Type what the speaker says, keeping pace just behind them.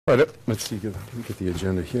All right, let's see, let me get the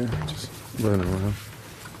agenda here, just running around.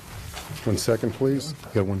 1 second, please.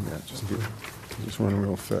 Got 1 minute, just running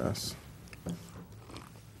real fast.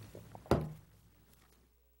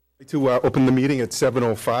 To open the meeting at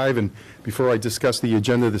 7:05, and before I discuss the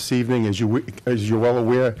agenda this evening, as you're well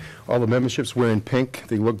aware, all the memberships were in pink.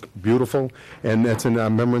 They look beautiful, and that's in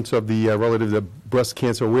remembrance of the relative to Breast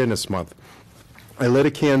Cancer Awareness Month. I lit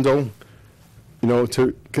a candle,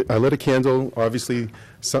 obviously,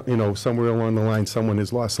 somewhere along the line, someone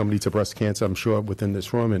has lost somebody to breast cancer, I'm sure, within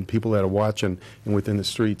this room, and people that are watching and within the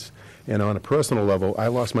streets. And on a personal level, I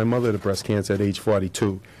lost my mother to breast cancer at age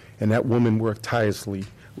 42, and that woman worked tirelessly.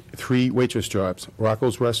 3 waitress jobs: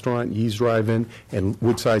 Rocco's Restaurant, Yee's Drive-In, and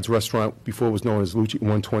Woodside's Restaurant, before it was known as Lucci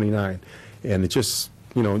 129. And it just,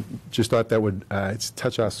 just thought that would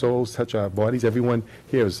touch our souls, touch our bodies. Everyone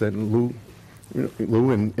here is that Lou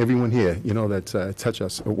and everyone here, that touch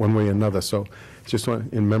us one way or another. So just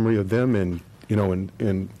in memory of them, and,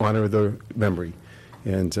 in honor of their memory.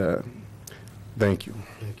 And thank you.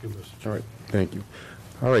 Thank you, Mr. Chair. All right, thank you.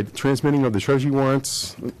 All right, transmitting of the Treasury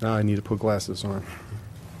warrants. Now I need to put glasses on.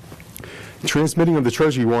 Transmitting of the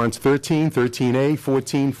Treasury warrants 13, 13A,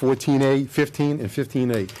 14, 14A, 15, and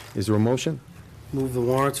 15A. Is there a motion? Move the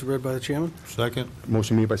warrants read by the chairman. Second.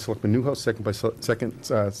 Motion made by Selectman Newhouse, second by Selectman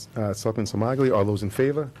Somagli. All those in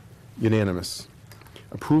favor? Unanimous.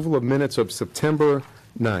 Approval of minutes of September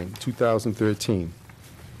 9, 2013.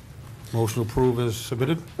 Motion to approve is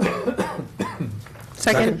submitted.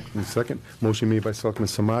 Second. Second. Motion made by Selectman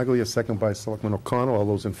Somagli, a second by Selectman O'Connell. All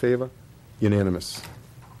those in favor? Unanimous.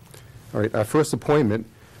 All right, our first appointment,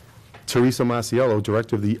 Teresa Marciello,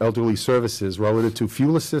 Director of the Elderly Services, relative to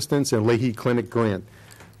fuel assistance and Leahy Clinic grant.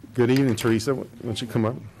 Good evening, Teresa. Why don't you come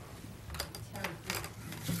up?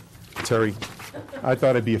 Terry. I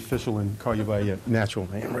thought I'd be official and call you by your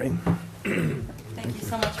natural name, right? Thank you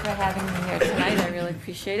so much for having me here tonight. I really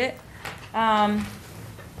appreciate it.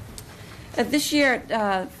 This year,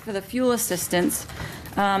 for the fuel assistance,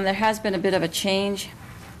 there has been a bit of a change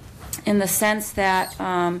in the sense that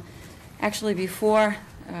actually before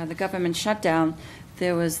the government shutdown,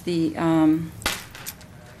 there was the,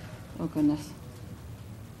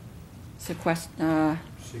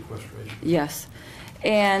 Sequestration. yes.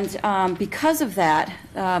 And because of that,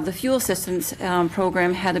 the fuel assistance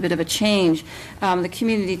program had a bit of a change. The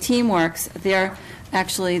community teamworks, their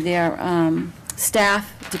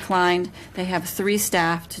staff declined. They have 3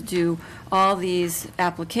 staff to do all these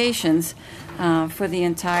applications for the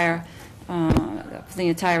entire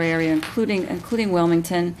area, including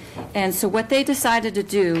Wilmington. And so what they decided to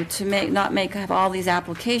do to have all these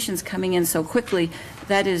applications coming in so quickly,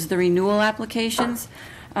 that is the renewal applications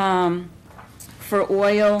for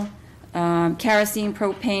oil, kerosene,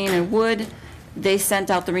 propane, and wood. They sent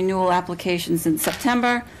out the renewal applications in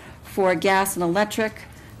September. For gas and electric,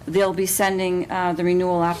 they'll be sending the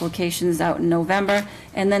renewal applications out in November.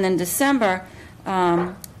 And then in December,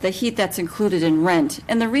 the heat that's included in rent.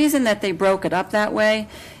 And the reason that they broke it up that way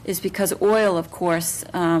is because oil, of course,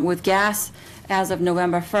 with gas, as of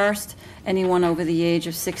November 1st, anyone over the age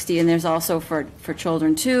of 60, and there's also for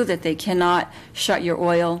children too, that they cannot shut your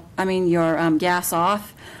gas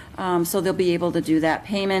off. So they'll be able to do that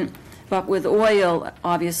payment. But with oil,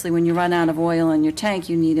 obviously, when you run out of oil in your tank,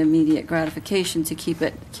 you need immediate gratification to keep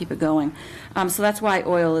it going. So that's why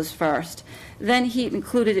oil is first. Then heat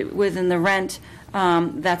included within the rent.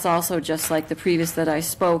 That's also just like the previous that I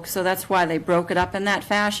spoke. So that's why they broke it up in that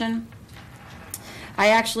fashion. I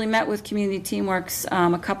actually met with Community Teamworks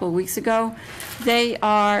a couple of weeks ago. They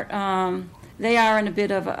are in a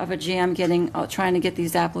bit of a jam trying to get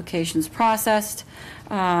these applications processed,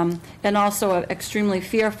 and also extremely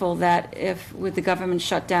fearful that if, with the government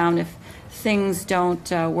shutdown, if things don't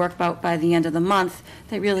work out by the end of the month,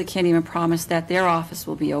 they really can't even promise that their office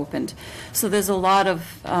will be opened. So there's a lot of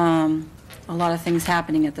things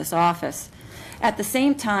happening at this office. At the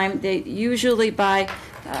same time, they usually by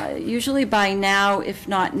now, if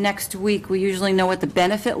not next week, we usually know what the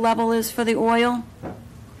benefit level is for the oil,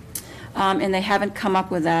 and they haven't come up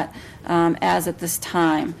with that as at this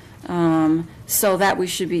time. So that we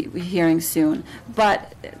should be hearing soon.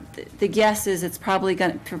 But the guess is it's probably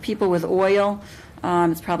going to, for people with oil,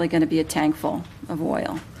 it's probably going to be a tank full of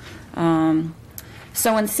oil.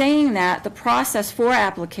 So in saying that, the process for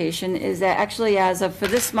application is that actually for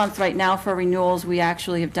this month right now for renewals, we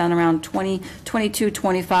actually have done around 22,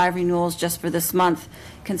 25 renewals just for this month,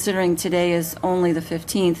 considering today is only the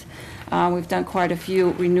 15th. We've done quite a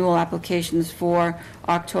few renewal applications for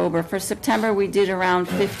October. For September, we did around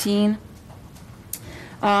 15.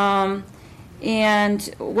 And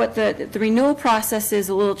what the renewal process is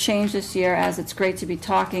a little changed this year, as it's great to be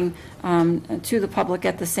talking to the public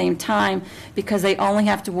at the same time, because they only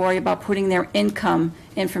have to worry about putting their income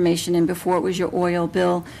information in. Before, it was your oil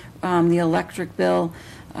bill, the electric bill,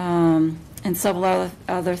 and several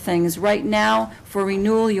other things. Right now, for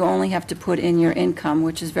renewal, you only have to put in your income,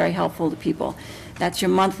 which is very helpful to people. That's your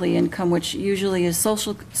monthly income, which usually is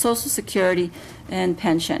Social Security and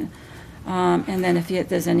pension. And then if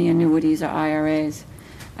there's any annuities or IRAs.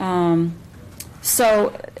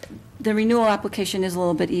 So the renewal application is a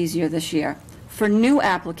little bit easier this year. For new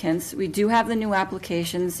applicants, we do have the new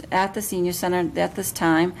applications at the senior center at this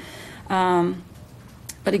time.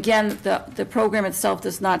 But again, the program itself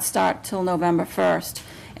does not start till November 1st.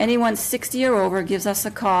 Anyone 60 or over gives us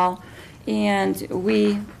a call, and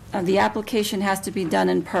the application has to be done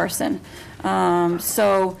in person.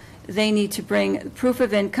 So they need to bring proof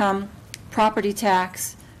of income, property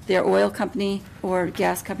tax, their oil company or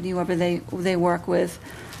gas company, whoever they work with.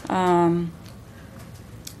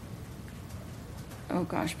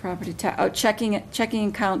 Property tax, checking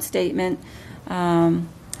account statement.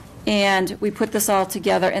 And we put this all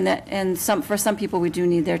together, and for some people, we do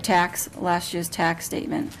need their last year's tax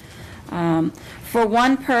statement. For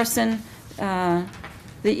one person, the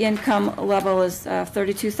income level is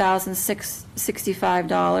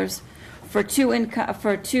 $32,665. For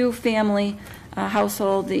two family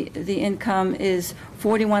household, the income is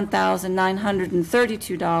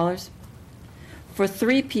 $41,932. For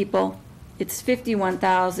three people, it's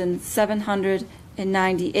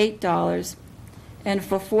 $51,798. And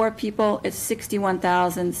for four people, it's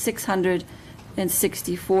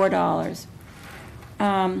 $61,664.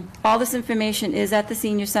 All this information is at the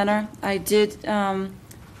senior center. I did,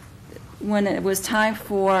 when it was time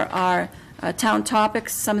for our town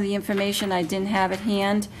topics, some of the information I didn't have at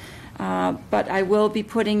hand, but I will be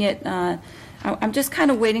putting it, I'm just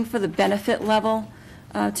kind of waiting for the benefit level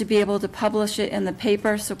to be able to publish it in the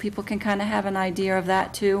paper so people can kind of have an idea of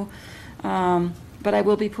that too. But I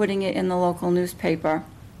will be putting it in the local newspaper.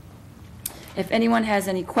 If anyone has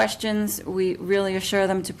any questions, we really assure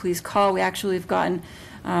them to please call. We actually have gotten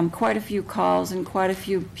quite a few calls and quite a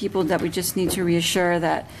few people that we just need to reassure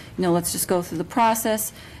that, let's just go through the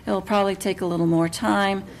process. It'll probably take a little more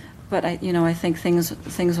time, but I think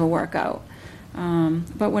things will work out.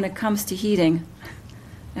 But when it comes to heating,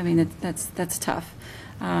 I mean, that's tough.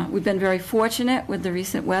 We've been very fortunate with the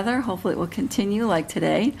recent weather. Hopefully it will continue like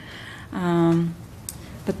today.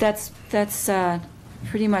 But that's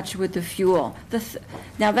pretty much with the fuel.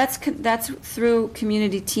 Now that's through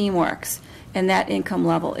Community Teamworks and that income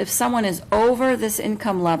level. If someone is over this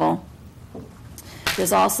income level,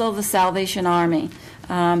 there's also the Salvation Army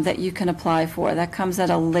that you can apply for. That comes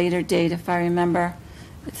at a later date, if I remember.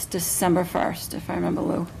 It's December 1st, if I remember,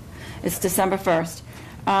 Lou. It's December 1st.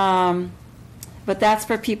 But that's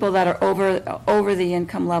for people that are over the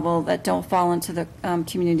income level that don't fall into the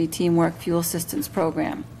Community Teamwork Fuel Assistance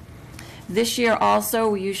Program. This year also,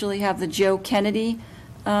 we usually have the Joe Kennedy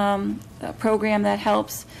program that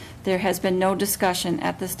helps. There has been no discussion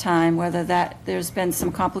at this time whether there's been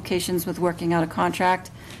some complications with working out a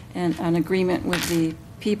contract and an agreement with the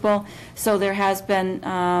people. So there has been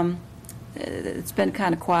it's been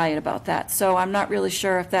kind of quiet about that. So I'm not really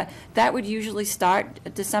sure if that would usually start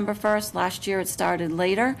December 1st. Last year it started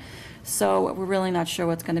later. So we're really not sure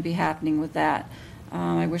what's going to be happening with that.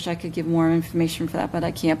 I wish I could give more information for that, but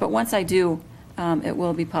I can't. But once I do, it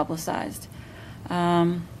will be publicized.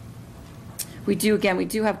 We do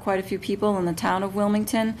have quite a few people in the town of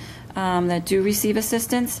Wilmington that do receive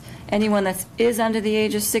assistance. Anyone that is under the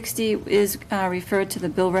age of 60 is referred to the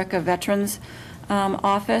Billerica Veterans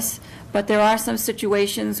Office. But there are some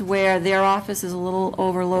situations where their office is a little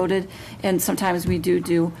overloaded, and sometimes we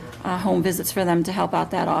do home visits for them to help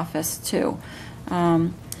out that office too.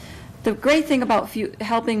 The great thing about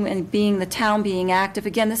helping and the town being active,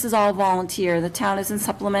 again, this is all volunteer. The town isn't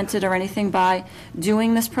supplemented or anything by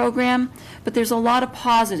doing this program, but there's a lot of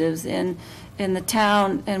positives in the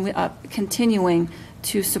town and continuing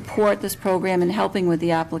to support this program and helping with the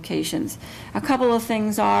applications. A couple of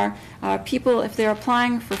things are people, if they're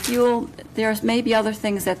applying for fuel, there may be other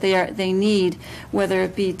things that they need, whether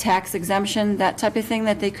it be tax exemption, that type of thing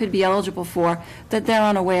that they could be eligible for that they're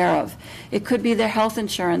unaware of. It could be their health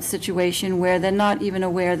insurance situation where they're not even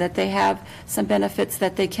aware that they have some benefits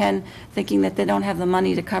that they can, thinking that they don't have the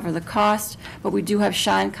money to cover the cost. But we do have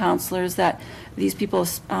SHINE counselors that these people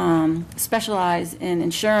specialize in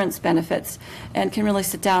insurance benefits and can really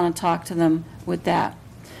sit down and talk to them with that.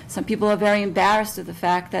 Some people are very embarrassed of the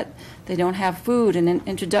fact that they don't have food, and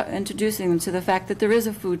introducing them to the fact that there is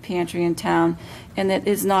a food pantry in town, and that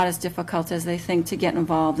it's not as difficult as they think to get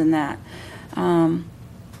involved in that.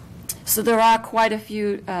 So there are quite a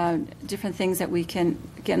few different things that we can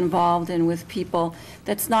get involved in with people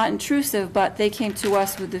that's not intrusive, but they came to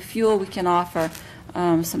us with the fuel we can offer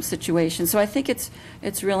some situations. So I think it's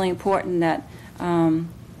really important that,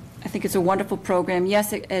 I think it's a wonderful program.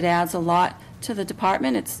 Yes, it adds a lot to the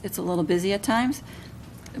department. It's a little busy at times,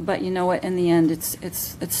 but you know what, in the end,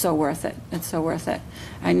 it's so worth it. It's so worth it.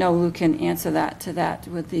 I know Lou can answer that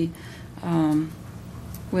with the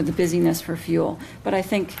busyness for fuel, but I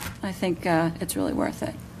think it's really worth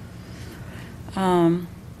it.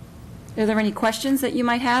 Are there any questions that you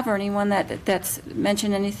might have, or anyone that's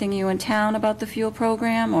mentioned anything you in town about the fuel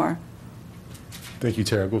program, or? Thank you,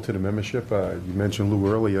 Terry. I'll go to the membership. You mentioned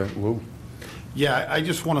Lou earlier. Lou? Yeah, I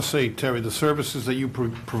just want to say, Terry, the services that you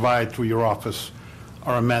provide through your office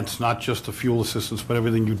are immense, not just the fuel assistance, but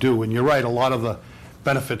everything you do. And you're right, a lot of the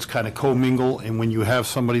benefits kind of commingle, and when you have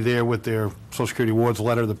somebody there with their Social Security awards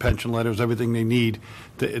letter, the pension letters, everything they need,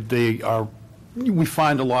 we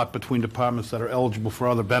find a lot between departments that are eligible for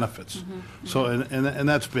other benefits. Mm-hmm. So, and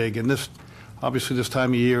that's big. And this, obviously this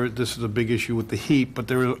time of year, this is a big issue with the heat, but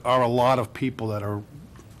there are a lot of people that are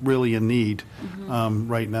really in need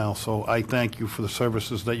right now. So I thank you for the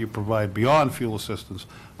services that you provide beyond fuel assistance,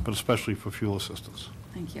 but especially for fuel assistance.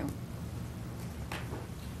 Thank you.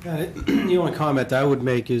 The only comment I would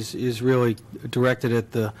make is really directed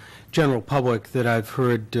at the general public that I've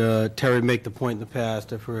heard Terry make the point in the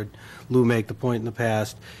past. I've heard Lou make the point in the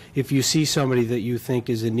past. If you see somebody that you think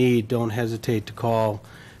is in need, don't hesitate to call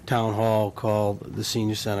Town Hall, call the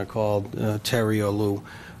Senior Center, call Terry or Lou.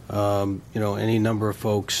 Any number of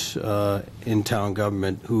folks in town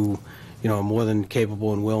government who, are more than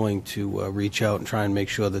capable and willing to reach out and try and make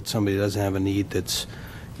sure that somebody doesn't have a need that's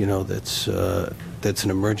an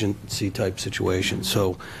emergency type situation.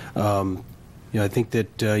 So, I think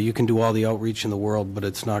that you can do all the outreach in the world, but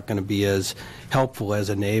it's not going to be as helpful as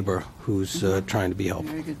a neighbor who's trying to be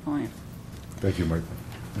helpful. Very good point. Thank you, Michael.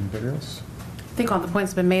 Anybody else? I think all the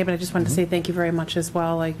points have been made, but I just wanted to say thank you very much as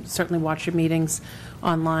well. I certainly watch your meetings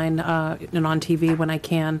online and on TV when I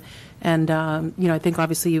can. And, I think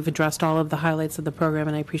obviously you've addressed all of the highlights of the program,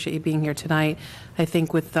 and I appreciate you being here tonight. I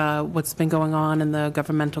think with what's been going on in the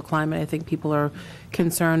governmental climate, I think people are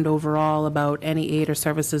concerned overall about any aid or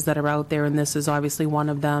services that are out there, and this is obviously one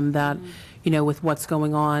of them that, with what's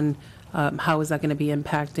going on, how is that going to be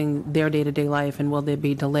impacting their day-to-day life, and will there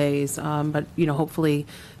be delays? But, hopefully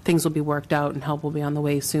things will be worked out and help will be on the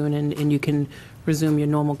way soon, and you can resume your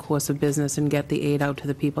normal course of business and get the aid out to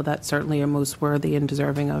the people that certainly are most worthy and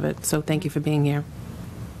deserving of it. So thank you for being here.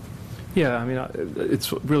 Yeah,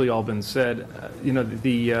 it's really all been said.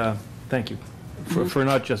 Thank you for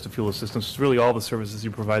not just the fuel assistance, it's really all the services you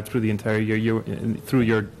provide through the entire year, through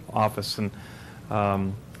your office. And, I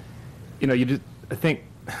think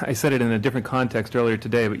I said it in a different context earlier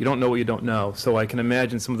today, but you don't know what you don't know. So I can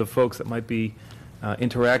imagine some of the folks that might be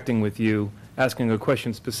interacting with you, asking a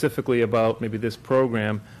question specifically about maybe this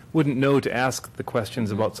program, wouldn't know to ask the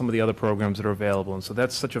questions about some of the other programs that are available. And so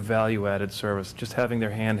that's such a value-added service, just having their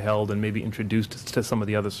hand held and maybe introduced to some of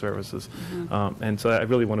the other services. And so I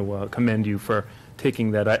really want to commend you for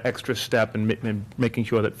taking that extra step and making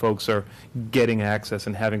sure that folks are getting access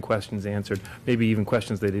and having questions answered, maybe even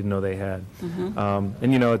questions they didn't know they had.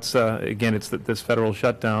 It's again, it's this federal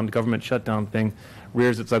shutdown, government shutdown thing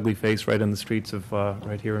rears its ugly face right in the streets of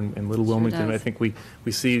right here in Little Wilmington. Does. I think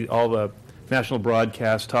we see all the national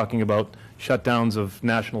broadcasts talking about shutdowns of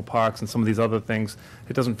national parks and some of these other things.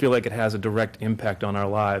 It doesn't feel like it has a direct impact on our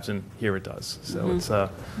lives, and here it does. So it's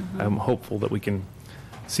I'm hopeful that we can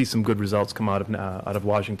see some good results come out of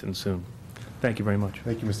Washington soon. Thank you very much.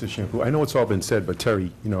 Thank you, Mr. Shampoo. I know it's all been said, but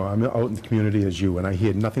Terry, I'm out in the community as you, and I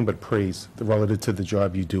hear nothing but praise relative to the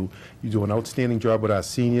job you do. You do an outstanding job with our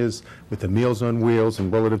seniors, with the Meals on Wheels,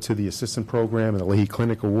 and relative to the assistant program and the Leahy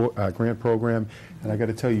Clinic grant program. And I got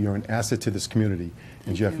to tell you, you're an asset to this community.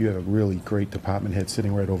 And Jeff, you have a really great department head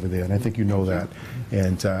sitting right over there, and I think you know that.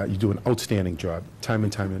 And you do an outstanding job, time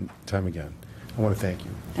and time again. I want to thank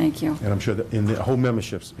you. Thank you. And I'm sure that the whole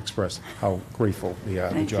memberships express how grateful they are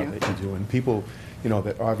the job that you do. And people,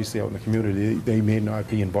 that obviously out in the community, they may not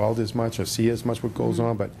be involved as much or see as much what goes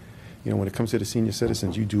on, but, when it comes to the senior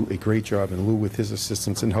citizens, you do a great job. And Lou, with his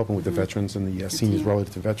assistance and helping with the veterans and the seniors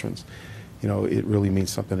relative to veterans, it really means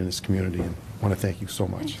something in this community. And I want to thank you so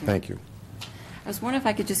much. Thank you. I was wondering if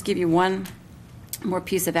I could just give you one more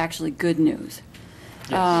piece of actually good news.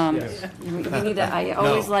 We need to, I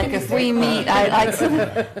always like, if we meet,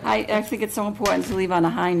 I think it's so important to leave on a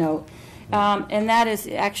high note. And that is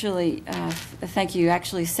actually, thank you,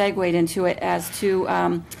 actually segued into it as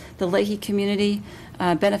to the Leahy Community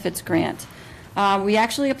Benefits Grant. We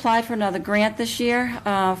actually applied for another grant this year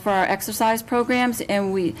for our exercise programs,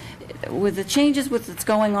 and with the changes with what's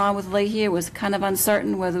going on with Leahy, it was kind of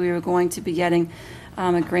uncertain whether we were going to be getting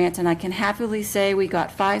a grant, and I can happily say we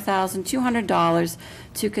got $5,200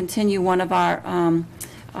 to continue one of our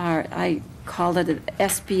I called it an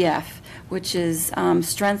SBF, which is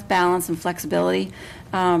Strength, Balance, and Flexibility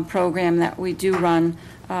program that we do run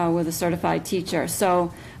with a certified teacher.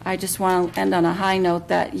 So I just want to end on a high note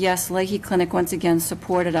that, yes, Leahy Clinic once again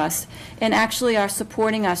supported us, and actually are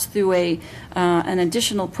supporting us through an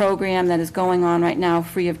additional program that is going on right now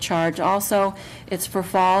free of charge. Also, it's for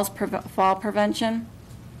fall prevention.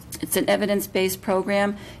 It's an evidence-based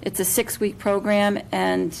program. It's a 6-week program,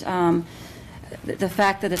 and the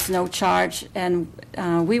fact that it's no charge, and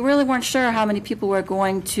we really weren't sure how many people were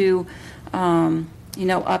going to,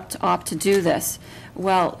 opt to do this.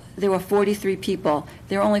 Well, there were 43 people.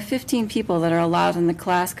 There are only 15 people that are allowed in the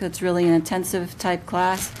class because it's really an intensive type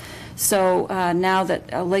class. So now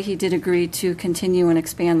that Leahy did agree to continue and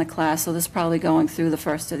expand the class, so this is probably going through the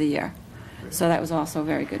first of the year. So that was also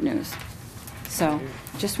very good news. So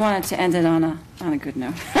just wanted to end it on a good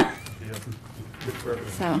note.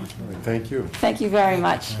 So, All right, thank you. thank you very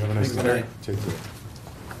much. Have a nice day. Take care.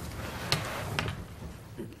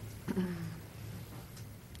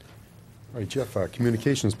 All right, Jeff,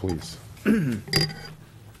 communications, please.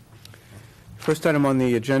 First item on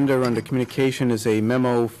the agenda under communication is a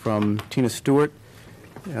memo from Tina Stewart,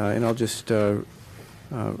 and I'll just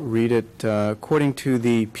read it. According to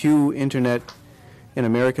the Pew Internet and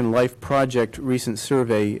American Life Project recent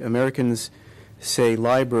survey, Americans say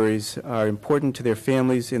libraries are important to their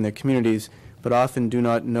families and their communities, but often do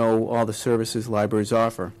not know all the services libraries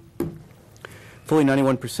offer. Fully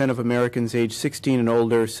 91% of Americans aged 16 and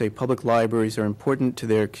older say public libraries are important to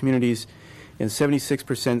their communities, and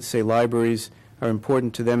 76% say libraries are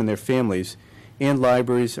important to them and their families, and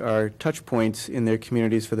libraries are touch points in their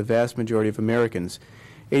communities for the vast majority of Americans.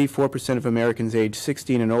 84% of Americans aged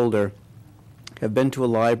 16 and older have been to a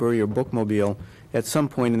library or bookmobile at some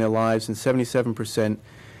point in their lives, and 77%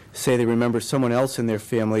 say they remember someone else in their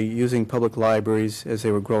family using public libraries as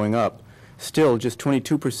they were growing up. Still, just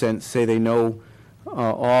 22% say they know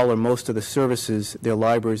all or most of the services their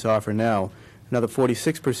libraries offer now. Another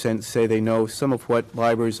 46% say they know some of what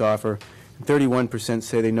libraries offer, and 31%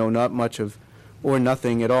 say they know not much of or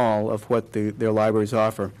nothing at all of what their libraries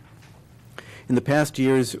offer. In the past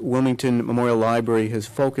years, Wilmington Memorial Library has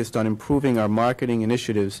focused on improving our marketing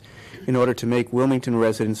initiatives in order to make Wilmington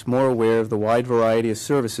residents more aware of the wide variety of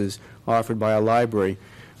services offered by our library.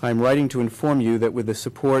 I am writing to inform you that with the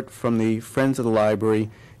support from the Friends of the Library,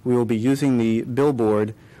 we will be using the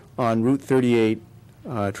billboard on Route 38,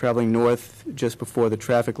 traveling north just before the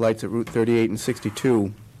traffic lights at Route 38 and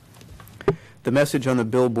 62. The message on the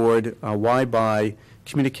billboard, Why Buy,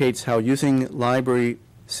 communicates how using library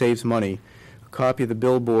saves money. A copy of the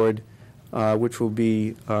billboard, which will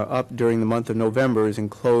be up during the month of November, is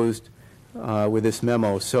enclosed with this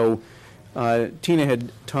memo. So Tina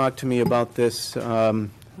had talked to me about this, I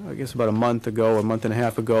guess about a month ago, a month and a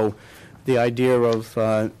half ago, the idea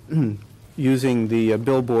of using the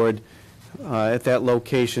billboard at that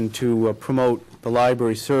location to promote the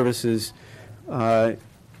library services. I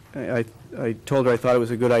told her I thought it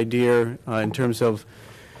was a good idea in terms of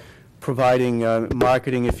providing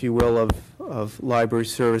marketing, if you will, of library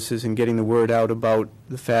services and getting the word out about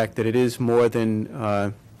the fact that it is more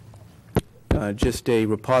than just a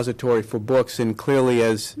repository for books. And clearly,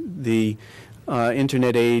 as the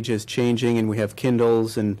internet age is changing and we have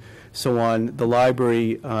Kindles and so on, the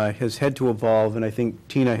library has had to evolve, and I think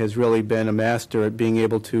Tina has really been a master at being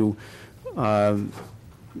able to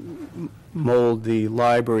mold the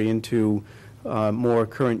library into more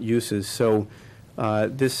current uses. So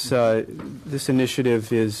this initiative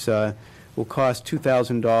will cost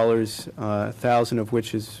 $2,000, $1,000 of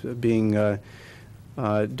which is being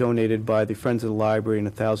donated by the Friends of the Library, and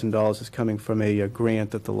 $1,000 is coming from a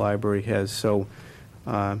grant that the library has. So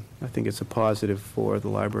I think it's a positive for the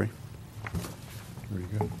library. Very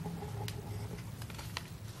good.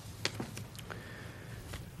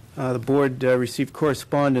 The board received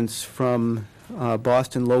correspondence from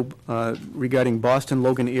regarding Boston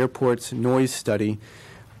Logan Airport's noise study.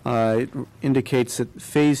 It indicates that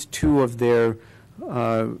phase 2 of their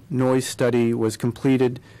noise study was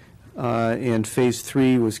completed and Phase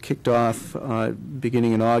 3 was kicked off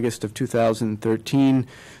beginning in August of 2013.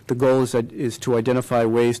 The goal is to identify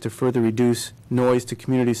ways to further reduce noise to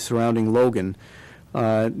communities surrounding Logan.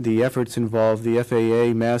 The efforts involve the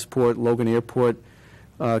FAA, Massport, Logan Airport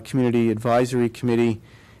Community Advisory Committee,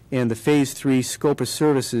 and the Phase 3 scope of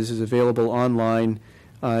services is available online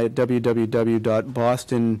at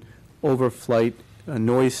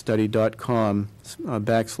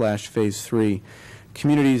www.bostonoverflightnoisestudy.com/Phase 3.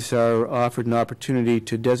 Communities are offered an opportunity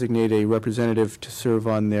to designate a representative to serve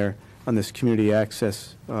on this Community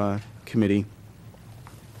Access Committee.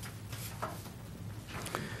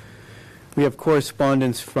 We have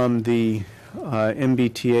correspondence from the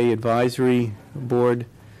MBTA Advisory Board,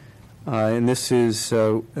 and this is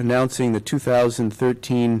announcing the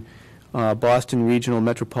 2013 Boston Regional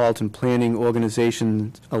Metropolitan Planning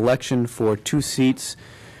Organization election for 2 seats.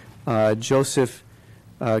 Joseph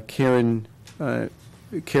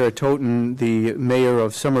Caratoton, the mayor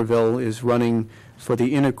of Somerville, is running for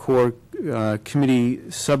the Inner Core Committee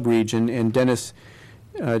subregion, and Dennis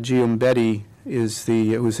Giombetti who's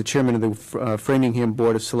the chairman of the Framingham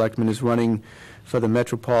Board of Selectmen, is running for the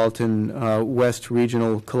Metropolitan West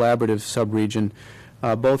Regional Collaborative subregion.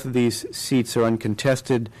 Both of these seats are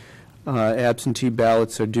uncontested. Absentee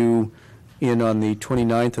ballots are due in on the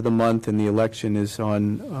 29th of the month, and the election is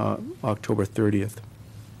on October 30th.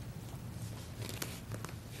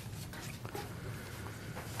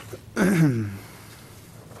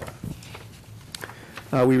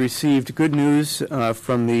 We received good news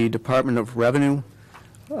from the Department of Revenue.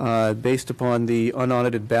 Based upon the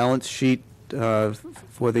unaudited balance sheet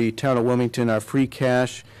for the town of Wilmington, our free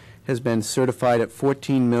cash has been certified at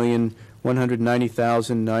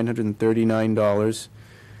 $14,190,939.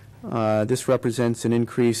 This represents an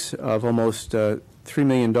increase of almost $3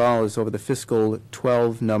 million over the fiscal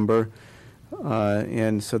 12 number.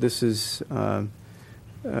 And so this is,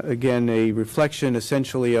 again, a reflection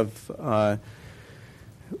essentially of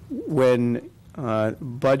when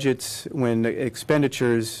when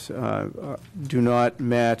expenditures do not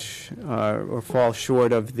match or fall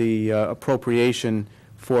short of the appropriation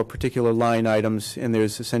for particular line items, and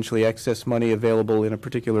there's essentially excess money available in a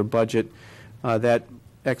particular budget, that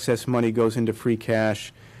excess money goes into free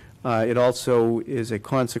cash. It also is a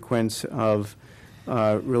consequence of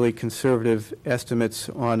really conservative estimates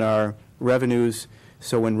on our revenues.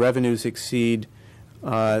 So when revenues exceed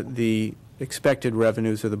the expected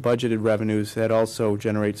revenues or the budgeted revenues, that also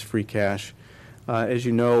generates free cash. As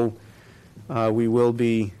you know, we will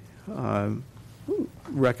be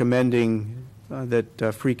recommending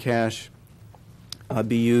that free cash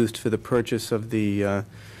be used for the purchase of the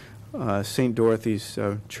St. Dorothy's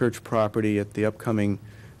Church property at the upcoming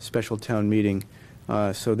special town meeting.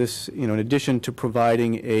 So this, in addition to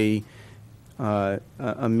providing a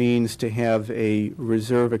means to have a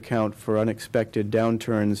reserve account for unexpected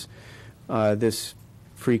downturns, this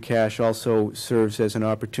free cash also serves as an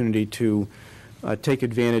opportunity to take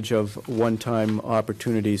advantage of one-time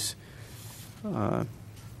opportunities.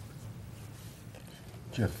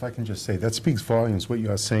 Jeff, if I can just say, that speaks volumes, what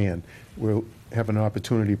you are saying. We'll have an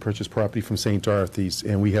opportunity to purchase property from St. Dorothy's,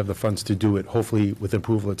 and we have the funds to do it, hopefully with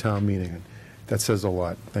approval of town meeting. And that says a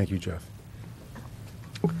lot. Thank you, Jeff.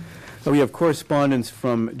 We have correspondence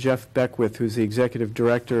from Jeff Beckwith, who's the Executive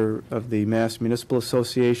Director of the Mass Municipal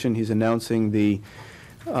Association. He's announcing the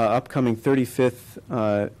upcoming 35th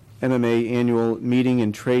MMA Annual Meeting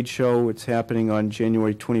and Trade Show. It's happening on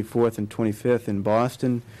January 24th and 25th in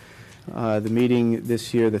Boston. The meeting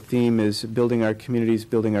this year, the theme is Building Our Communities,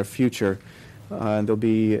 Building Our Future. There'll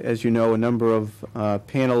be, as you know, a number of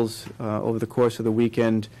panels over the course of the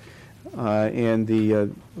weekend. And the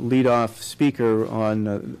lead-off speaker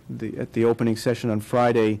on at the opening session on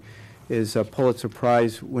Friday is Pulitzer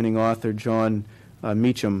Prize-winning author John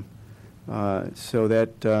Meacham. So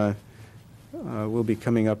that will be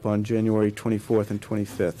coming up on January 24th and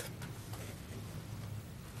 25th.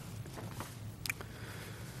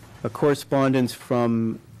 A correspondence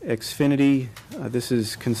from Xfinity. This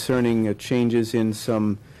is concerning changes in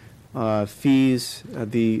some fees.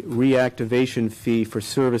 The reactivation fee for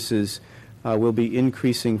services will be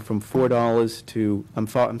increasing from $5 to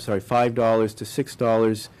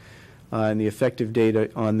 $6, and the effective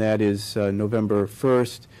date on that is November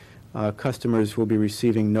 1st. Customers will be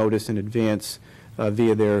receiving notice in advance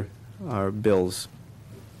via their bills.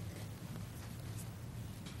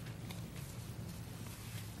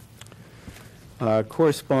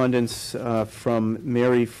 Correspondence from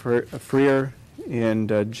Mary Freer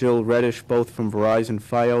and Jill Reddish, both from Verizon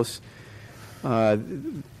Fios.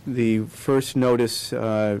 The first notice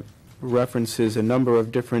references a number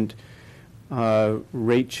of different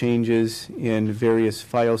rate changes in various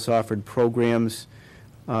FiOS offered programs.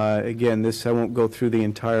 Again, this, I won't go through the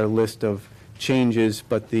entire list of changes,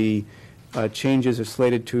 but the changes are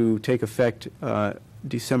slated to take effect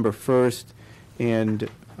December 1st, and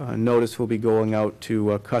notice will be going out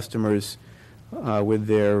to customers with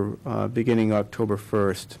their beginning October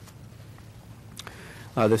 1st.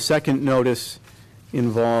 The second notice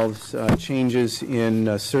involves changes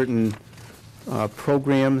in certain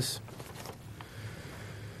programs.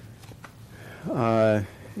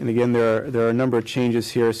 And again, there are a number of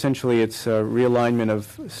changes here. Essentially, it's a realignment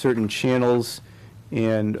of certain channels,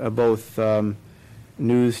 and both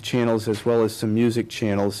news channels as well as some music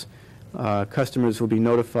channels. Customers will be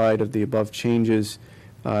notified of the above changes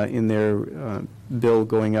in their bill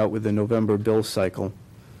going out with the November bill cycle.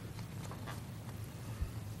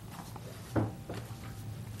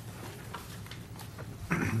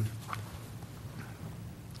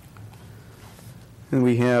 And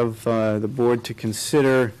we have the board to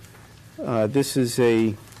consider. This is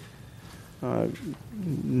a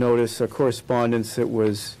notice, a correspondence that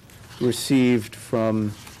was received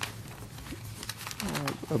from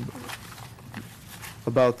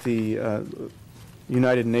about the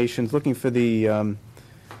United Nations, looking for the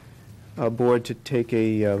board to take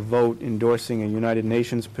a vote endorsing a United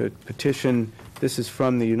Nations petition. This is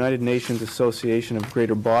from the United Nations Association of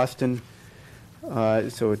Greater Boston.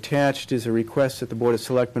 So attached is a request that the Board of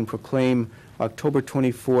Selectmen proclaim October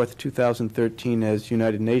 24th, 2013 as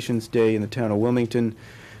United Nations Day in the town of Wilmington.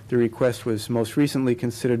 The request was most recently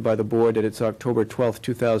considered by the board at its October 12th,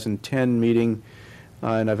 2010 meeting,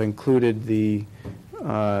 and I've included the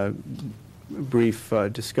brief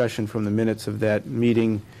discussion from the minutes of that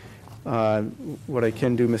meeting. What I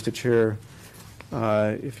can do, Mr. Chair,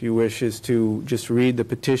 if you wish, is to just read the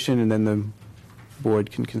petition, and then the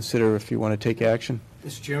board can consider if you want to take action.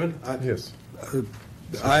 Mr. Chairman? Yes.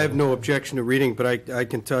 I have no objection to reading, but I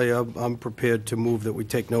can tell you I'm prepared to move that we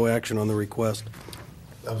take no action on the request.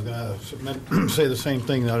 I was going to say the same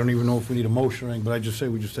thing. I don't even know if we need a motion or anything, but I just say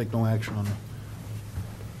we just take no action on it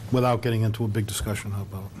without getting into a big discussion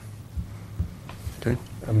about it. Okay.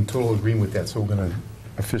 I'm in total agreement with that, so we're going to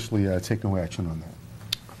officially take no action on that.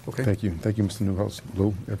 Okay. Thank you. Thank you, Mr. Newhouse.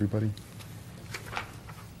 Lou, everybody.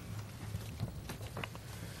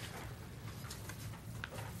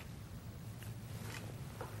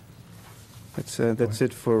 That's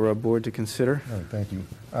it for board to consider. All right, thank you.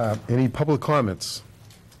 Any public comments?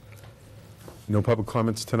 No public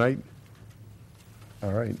comments tonight?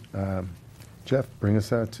 All right. Jeff, bring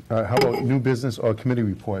us out. How about new business or committee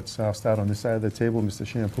reports? I'll start on this side of the table. Mr.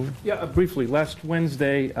 Shampoo? Yeah, briefly, last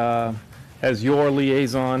Wednesday, as your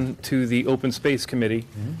liaison to the Open Space Committee,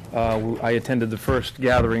 I attended the first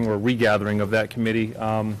gathering or regathering of that committee.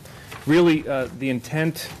 Really, the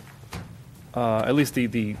intent, at least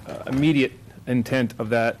the immediate intent of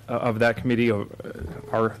that committee,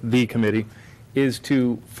 or the committee, is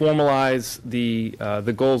to formalize the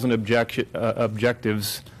goals and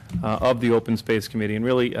objectives of the Open Space Committee, and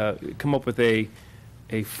really come up with a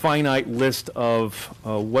finite list of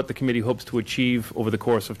what the committee hopes to achieve over the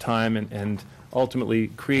course of time, and ultimately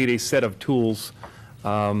create a set of tools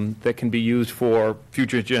that can be used for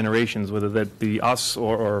future generations, whether that be us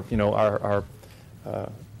or you know, our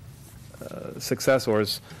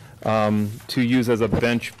successors, to use as a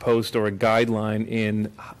bench post or a guideline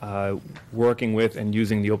in working with and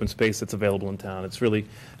using the open space that's available in town. It's really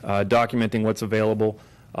documenting what's available,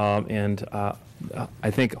 and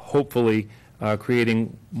I think hopefully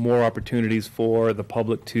creating more opportunities for the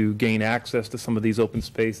public to gain access to some of these open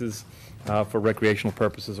spaces for recreational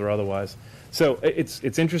purposes or otherwise. So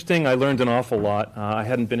it's interesting. I learned an awful lot. I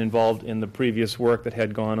hadn't been involved in the previous work that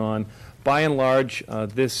had gone on. By and large,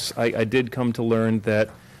 I did come to learn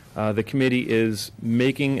that the committee is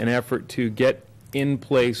making an effort to get in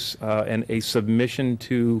place and a submission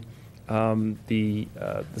to the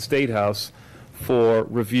State House for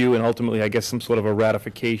review and ultimately, I guess, some sort of a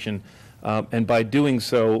ratification. And by doing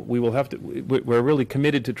so, we will have to, we're really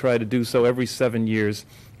committed to try to do so every 7 years.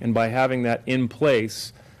 And by having that in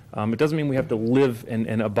place, it doesn't mean we have to live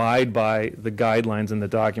and abide by the guidelines in the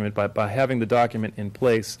document, but by having the document in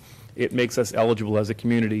place, it makes us eligible as a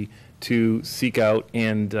community to seek out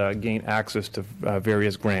and gain access to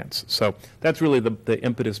various grants. So that's really the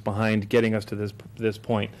impetus behind getting us to this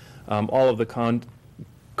point. All of the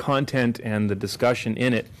content and the discussion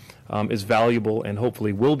in it is valuable and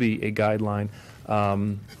hopefully will be a guideline.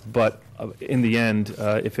 But in the end,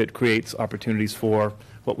 if it creates opportunities for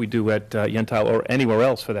what we do at Yentile or anywhere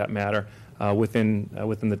else for that matter within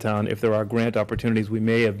the town, if there are grant opportunities, we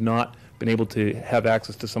may have not been able to have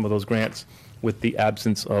access to some of those grants with the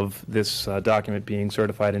absence of this document being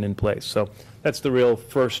certified and in place. So that's the real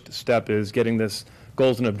first step, is getting this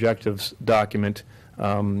goals and objectives document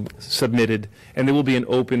submitted. And there will be an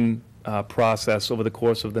open process over the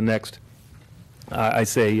course of the next, I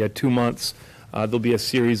say, 2 months. There'll be a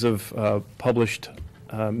series of published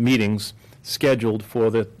meetings scheduled for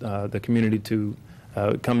the community to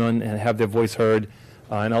come in and have their voice heard,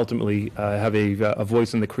 and ultimately have a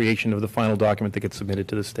voice in the creation of the final document that gets submitted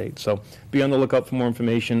to the state. So be on the lookout for more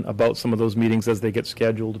information about some of those meetings as they get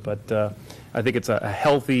scheduled, but I think it's a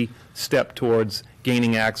healthy step towards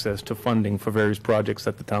gaining access to funding for various projects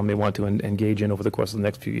that the town may want to engage in over the course of the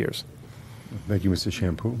next few years. Thank you, Mr.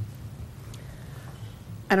 Shampoo.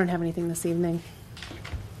 I don't have anything this evening.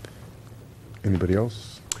 Anybody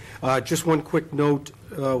else? Just one quick note,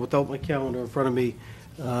 without my calendar in front of me,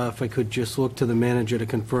 if I could just look to the manager to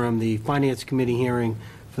confirm, the Finance Committee hearing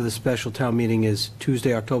for the special town meeting is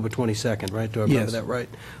Tuesday, October 22nd, right? Do I remember Yes. that right?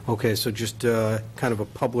 Okay, so just kind of a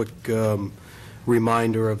public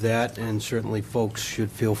reminder of that, and certainly folks should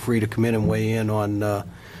feel free to come in and weigh in on the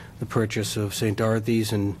purchase of St.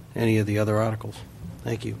 Dorothy's and any of the other articles.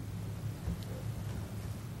 Thank you.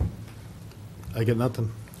 I get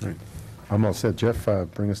nothing. I'm all set. Jeff,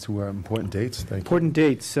 bring us to important dates. Thank you. Important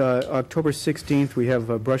dates, October 16th, we have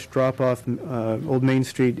a brush drop-off, Old Main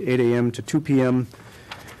Street, 8 a.m. to 2 p.m.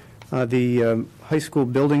 The High School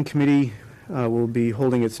Building Committee will be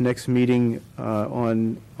holding its next meeting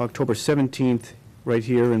on October 17th, right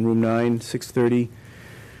here in Room 9, 6:30.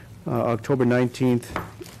 October 19th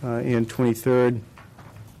and 23rd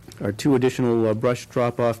are two additional brush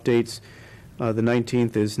drop-off dates. The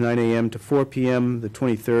 19th is 9 a.m. to 4 p.m., the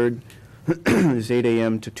 23rd is 8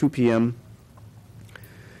 a.m. to 2 p.m.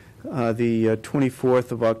 The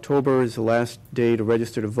 24th of October is the last day to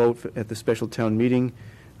register to vote at the special town meeting.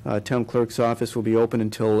 Town clerk's office will be open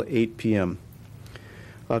until 8 p.m.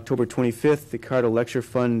 October 25th, the Carter Lecture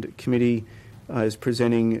Fund Committee is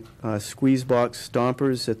presenting Squeeze Box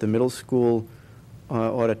Stompers at the middle school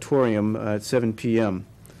auditorium at 7 p.m.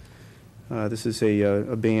 This is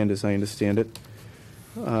a band, as I understand it.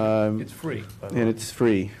 It's free, by the way. And it's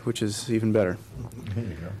free, which is even better. There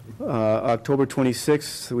you go. October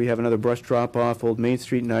 26th, we have another brush drop-off, Old Main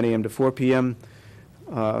Street, 9 a.m. to 4 p.m.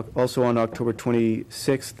 Also on October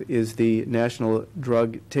 26th is the National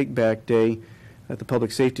Drug Take-Back Day at the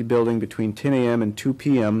Public Safety Building between 10 a.m. and 2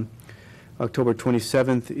 p.m. October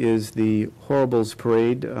 27th is the Horribles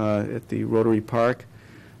Parade at the Rotary Park,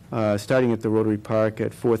 starting at the Rotary Park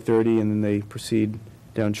at 4:30, and then they proceed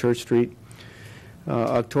down Church Street.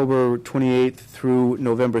 October 28th through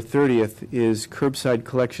November 30th is curbside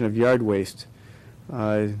collection of yard waste.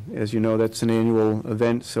 As you know, that's an annual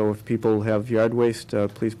event, so if people have yard waste,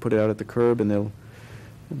 please put it out at the curb and they'll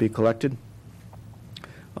be collected.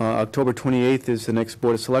 October 28th is the next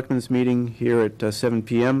Board of Selectmen's meeting here at 7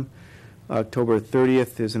 p.m. October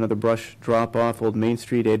 30th is another brush drop-off, Old Main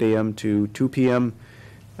Street, 8 a.m. to 2 p.m.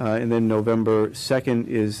 And then November 2nd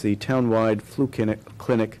is the townwide flu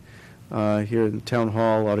clinic here in the Town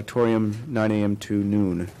Hall Auditorium, 9 a.m. to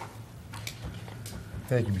noon.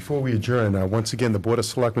 Thank you. Before we adjourn, once again, the Board of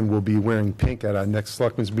Selectmen will be wearing pink at our next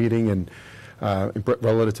Selectmen's meeting and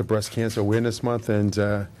relative to Breast Cancer Awareness Month, and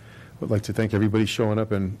would like to thank everybody showing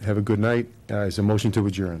up and have a good night. Is a motion to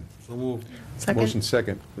adjourn? So moved. Second. Motion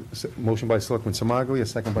second. Motion by Selectman Somaglia, a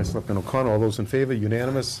second by Selectman O'Connor. All those in favor,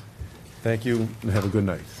 unanimous. Thank you, and have a good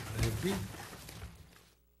night. Thank you.